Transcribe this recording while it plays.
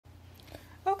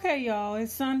Okay, y'all,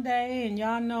 it's Sunday, and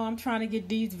y'all know I'm trying to get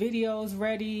these videos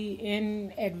ready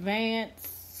in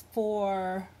advance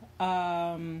for,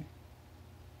 the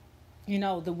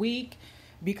week,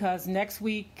 because next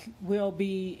week we'll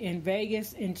be in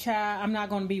Vegas. And child, I'm not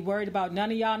going to be worried about none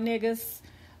of y'all niggas,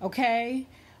 okay?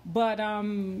 But let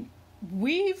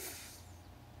me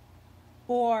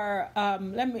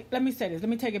say this. Let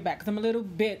me take it back because I'm a little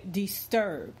bit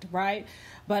disturbed, right?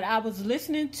 But I was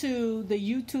listening to the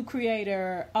YouTube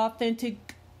creator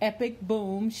Authentic Epic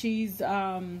Boom. She's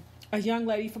a young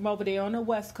lady from over there on the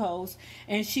West Coast,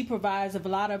 and she provides a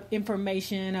lot of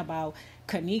information about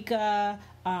Kanika.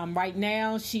 Right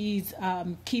now, she's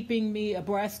keeping me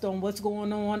abreast on what's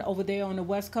going on over there on the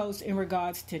West Coast in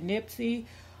regards to Nipsey.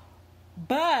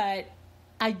 But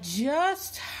I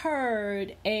just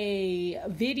heard a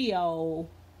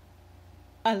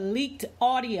leaked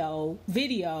audio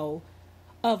video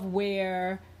of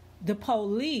where the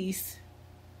police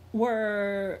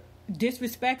were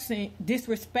disrespecting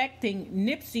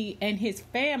Nipsey and his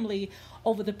family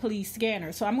over the police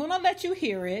scanner. So I'm going to let you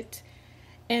hear it,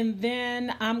 and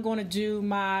then I'm going to do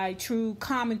my true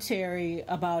commentary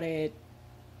about it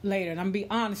later. And I'm going to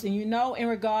be honest. And in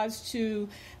regards to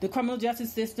the criminal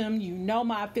justice system,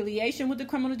 my affiliation with the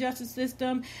criminal justice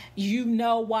system.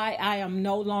 Why I am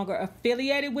no longer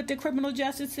affiliated with the criminal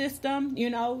justice system.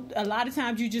 A lot of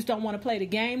times you just don't want to play the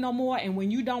game no more. And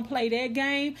when you don't play their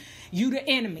game, you the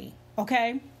enemy.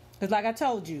 Okay? Because like I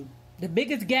told you, the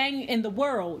biggest gang in the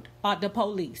world are the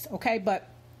police. Okay? But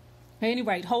at any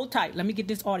rate, hold tight. Let me get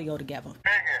this audio together.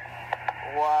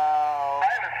 Wow.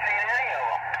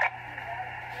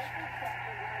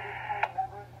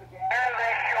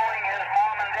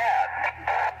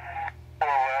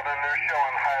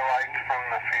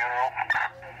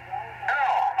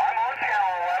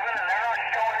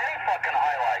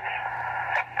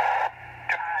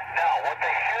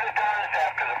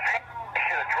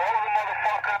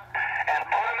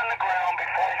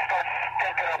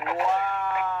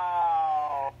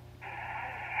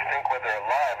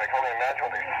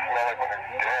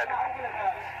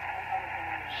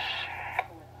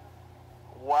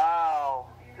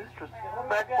 Wow,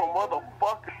 disrespectful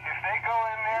motherfuckers. If they go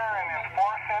in there and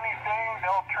enforce anything,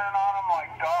 they'll turn on them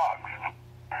like dogs.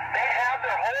 They have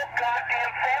their whole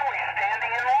goddamn family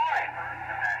standing in line.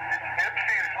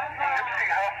 Nipsey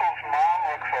Hussle's mom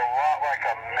looks a lot like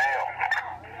a male.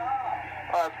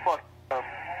 Oh, that's fucked up.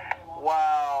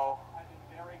 Wow.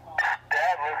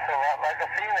 Dad looks a lot like a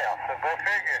female, so go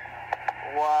figure.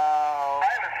 Wow. I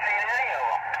haven't seen any of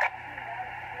them.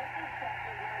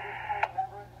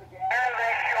 Where are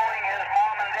they showing his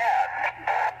mom and dad?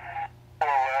 11,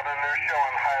 they're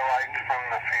showing highlights from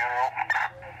the funeral.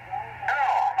 No,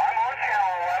 I'm on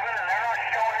Channel 11 and they're not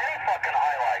showing any fucking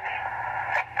highlights.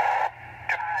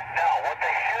 Now, what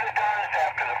they should have done is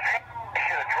after the funeral, they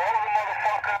should have drove the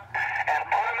motherfucker and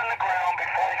put him in the ground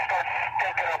before they start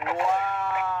stinking up the place.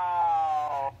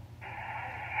 Wow.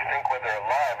 Stink when they're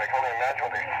alive. I can only imagine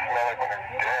what they smell like when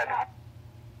they're dead.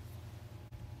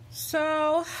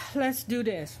 So let's do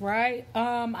this, right?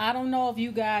 I don't know if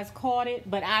you guys caught it,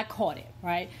 but I caught it,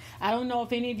 right? I don't know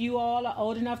if any of you all are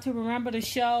old enough to remember the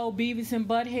show Beavis and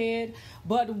Butthead,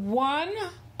 but one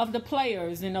of the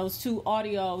players in those two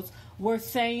audios were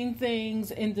saying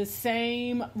things in the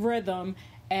same rhythm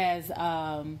as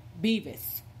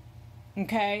Beavis,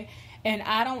 okay? And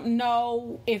I don't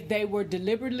know if they were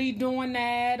deliberately doing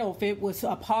that or if it was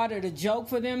a part of the joke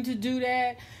for them to do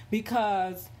that,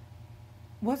 because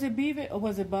was it Beavis or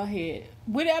was it Butthead?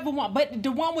 Whatever one, but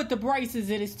the one with the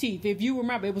braces in his teeth. If you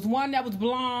remember, it was one that was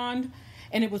blonde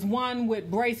and it was one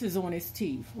with braces on his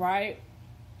teeth, right?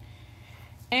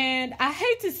 And I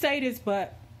hate to say this,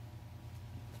 but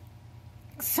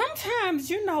sometimes,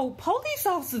 police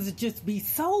officers just be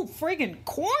so friggin'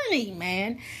 corny,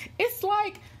 man. It's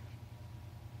like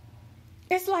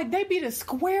they be the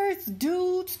squarest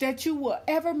dudes that you will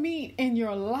ever meet in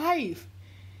your life.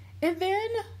 And then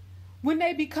when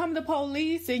they become the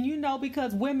police, and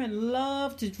because women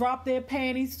love to drop their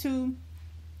panties to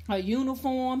a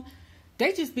uniform,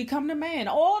 they just become the man.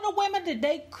 All the women that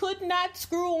they could not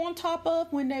screw on top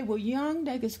of when they were young,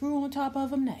 they could screw on top of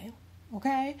them now.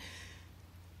 Okay?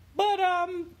 But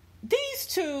these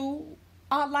two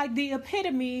are like the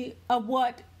epitome of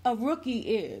what a rookie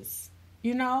is.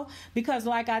 Because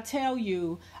like I tell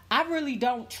you, I really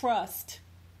don't trust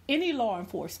any law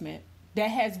enforcement that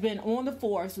has been on the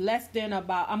force less than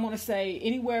about, I'm going to say,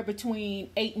 anywhere between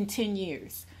 8 and 10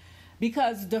 years.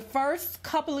 Because the first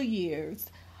couple of years,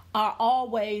 are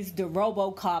always the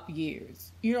RoboCop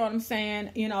years. You know what I'm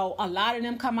saying? You know, a lot of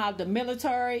them come out of the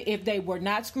military. If they were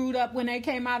not screwed up when they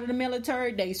came out of the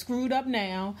military, they screwed up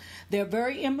now. They're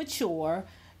very immature.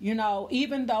 You know,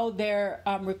 even though they're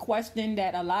requesting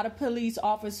that a lot of police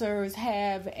officers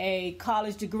have a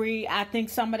college degree, I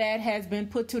think some of that has been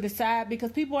put to the side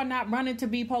because people are not running to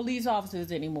be police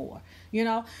officers anymore. You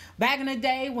know, back in the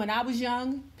day when I was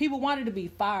young, people wanted to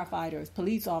be firefighters,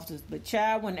 police officers. But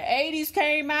child, when the 80s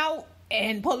came out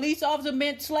and police officer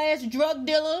meant / drug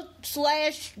dealer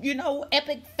 /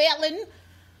 epic felon,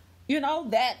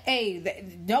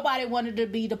 nobody wanted to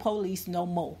be the police no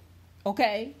more.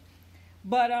 Okay?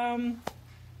 But I'm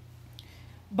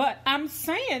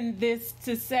saying this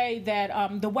to say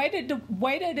that the way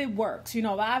that it works,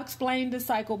 I've explained the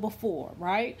cycle before,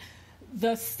 right?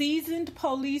 The seasoned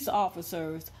police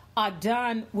officers are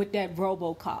done with that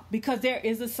RoboCop because there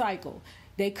is a cycle.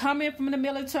 They come in from the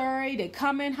military, they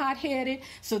come in hot-headed,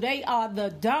 so they are the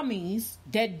dummies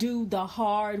that do the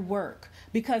hard work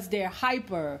because they're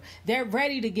hyper. They're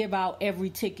ready to give out every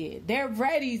ticket. They're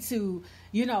ready to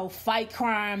fight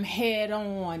crime head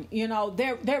on.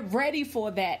 They're ready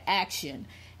for that action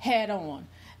head on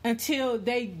until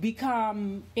they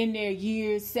become in their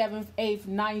years, 7th, 8th,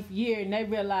 9th year, and they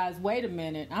realize, wait a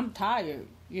minute, I'm tired.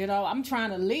 I'm trying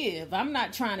to live. I'm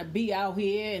not trying to be out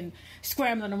here and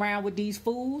scrambling around with these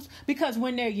fools. Because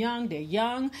when they're young,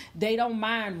 they don't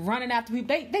mind running after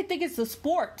people. They think it's a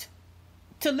sport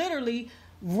to literally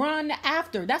run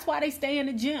after. That's why they stay in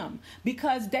the gym,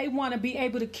 because they want to be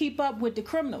able to keep up with the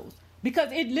criminals,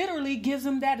 because it literally gives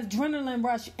them that adrenaline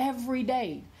rush every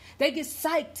day. They get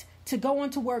psyched to go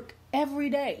into work every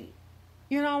day.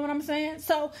 You know what I'm saying?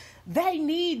 So they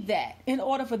need that in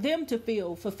order for them to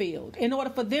feel fulfilled, in order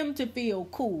for them to feel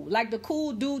cool, like the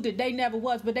cool dude that they never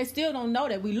was, but they still don't know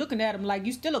that. We looking at them like,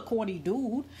 you still a corny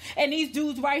dude. And these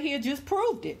dudes right here just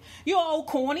proved it. You're an old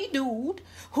corny dude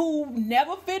who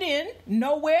never fit in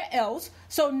nowhere else.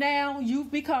 So now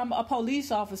you've become a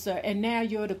police officer and now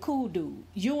you're the cool dude.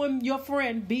 You and your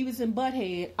friend Beavis and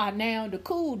Butthead are now the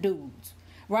cool dudes,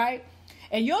 right?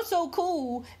 And you're so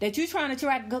cool that you're trying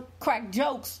to crack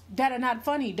jokes that are not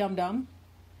funny, dum-dum.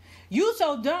 You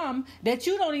so dumb that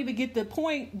you don't even get the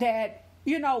point that,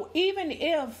 even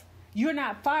if you're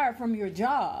not fired from your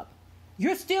job,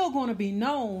 you're still going to be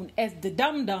known as the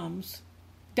dum-dums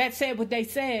that said what they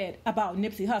said about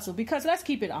Nipsey Hussle. Because let's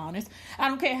keep it honest. I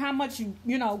don't care how much,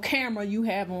 camera you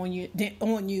have on you.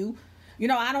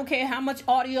 I don't care how much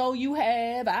audio you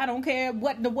have. I don't care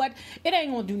what. It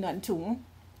ain't going to do nothing to them.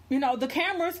 The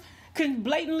cameras can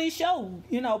blatantly show,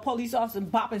 police officers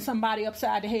bopping somebody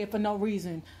upside the head for no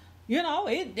reason.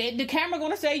 The camera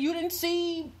going to say you didn't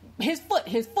see his foot.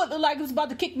 His foot looked like it was about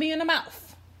to kick me in the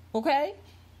mouth. Okay?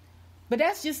 But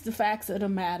that's just the facts of the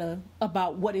matter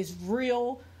about what is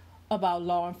real about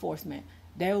law enforcement.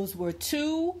 Those were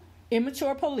two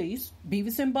immature police,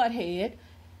 Beavis and Butthead,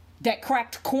 that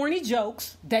cracked corny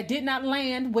jokes that did not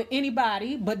land with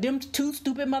anybody but them two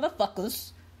stupid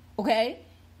motherfuckers. Okay?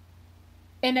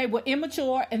 And they were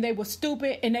immature and they were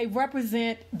stupid, and they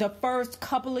represent the first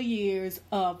couple of years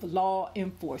of law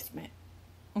enforcement.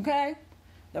 Okay?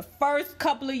 The first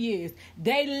couple of years.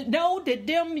 They know that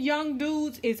them young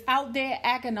dudes is out there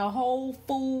acting a whole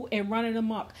fool and running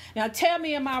amok. Now tell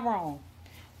me, am I wrong?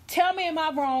 Tell me, am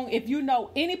I wrong if you know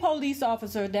any police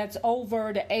officer that's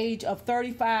over the age of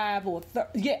 35 over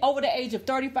the age of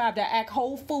 35 that act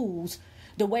whole fools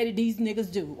the way that these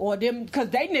niggas do? Or them,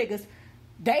 because they niggas...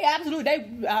 I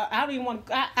don't even want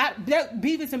to,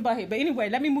 Beavis and Butthead. But anyway,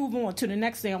 let me move on to the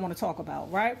next thing I want to talk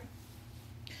about, right?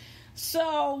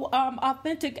 So,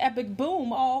 Authentic Epic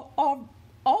Boom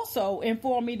also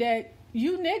informed me that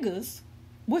you niggas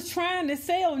was trying to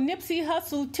sell Nipsey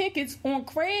Hussle tickets on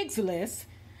Craigslist.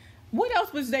 What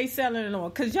else was they selling it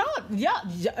on? Because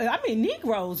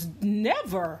Negroes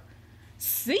never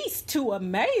cease to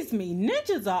amaze me.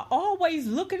 Ninjas are always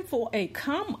looking for a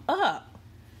come up.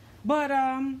 But,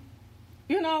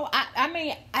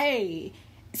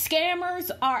 scammers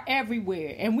are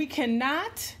everywhere. And we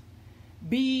cannot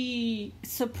be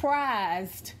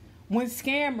surprised when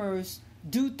scammers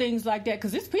do things like that.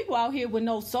 Because there's people out here with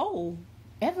no soul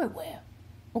everywhere.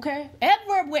 Okay?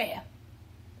 Everywhere.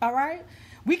 All right?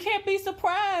 We can't be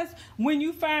surprised when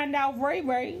you find out Ray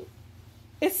Ray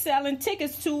is selling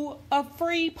tickets to a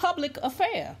free public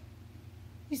affair.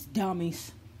 These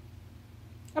dummies.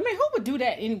 I mean, who would do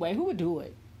that anyway? Who would do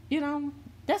it?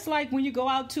 That's like when you go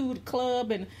out to the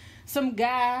club and some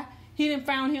guy, he done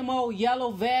found him old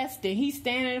yellow vest and he's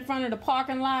standing in front of the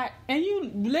parking lot and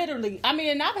you literally,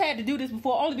 and I've had to do this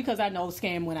before only because I know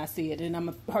scam when I see it and I'm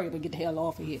going to hurry up and get the hell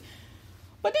off of here.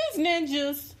 But these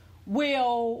ninjas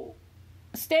will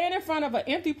stand in front of an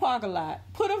empty parking lot,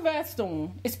 put a vest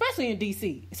on, especially in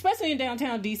D.C., especially in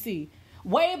downtown D.C.,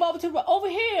 wave over to over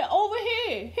here,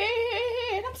 here.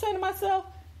 And I'm saying to myself,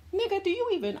 nigga, do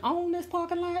you even own this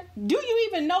parking lot? Do you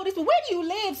even know this? Where do you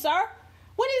live, sir?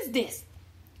 What is this?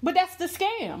 But that's the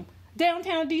scam.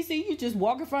 Downtown D.C., you just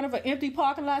walk in front of an empty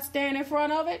parking lot, stand in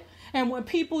front of it, and when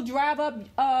people drive up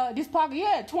this parking,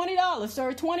 $20,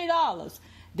 sir, $20.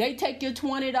 They take your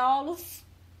 $20,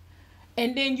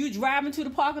 and then you drive into the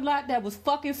parking lot that was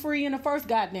fucking free in the first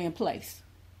goddamn place.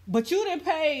 But you didn't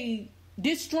pay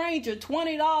this stranger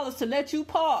 $20 to let you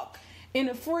park in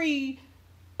a free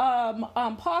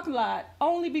parking lot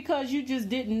only because you just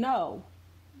didn't know.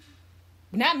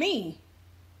 Not me,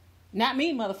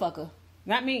 motherfucker.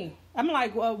 Not me. I'm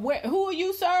like, well, who are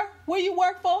you, sir? Where you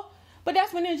work for? But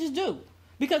that's what ninjas do.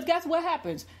 Because guess what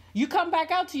happens? You come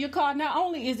back out to your car, not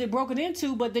only is it broken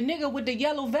into, but the nigga with the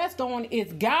yellow vest on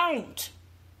is gone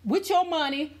with your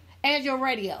money and your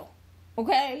radio.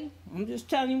 Okay? I'm just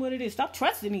telling you what it is. Stop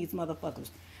trusting these motherfuckers.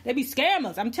 They be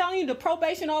scammers. I'm telling you, the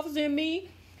probation officer in me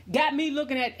got me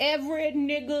looking at every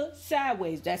nigga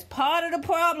sideways. That's part of the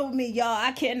problem with me, y'all.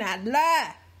 I cannot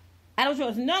lie. I don't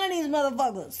trust none of these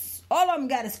motherfuckers. All of them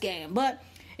got a scam. But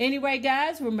anyway,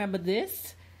 guys, remember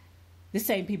this. The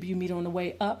same people you meet on the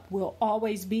way up will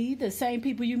always be the same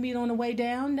people you meet on the way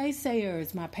down.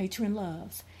 Naysayers, my patron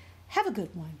loves. Have a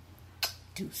good one.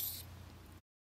 Deuce.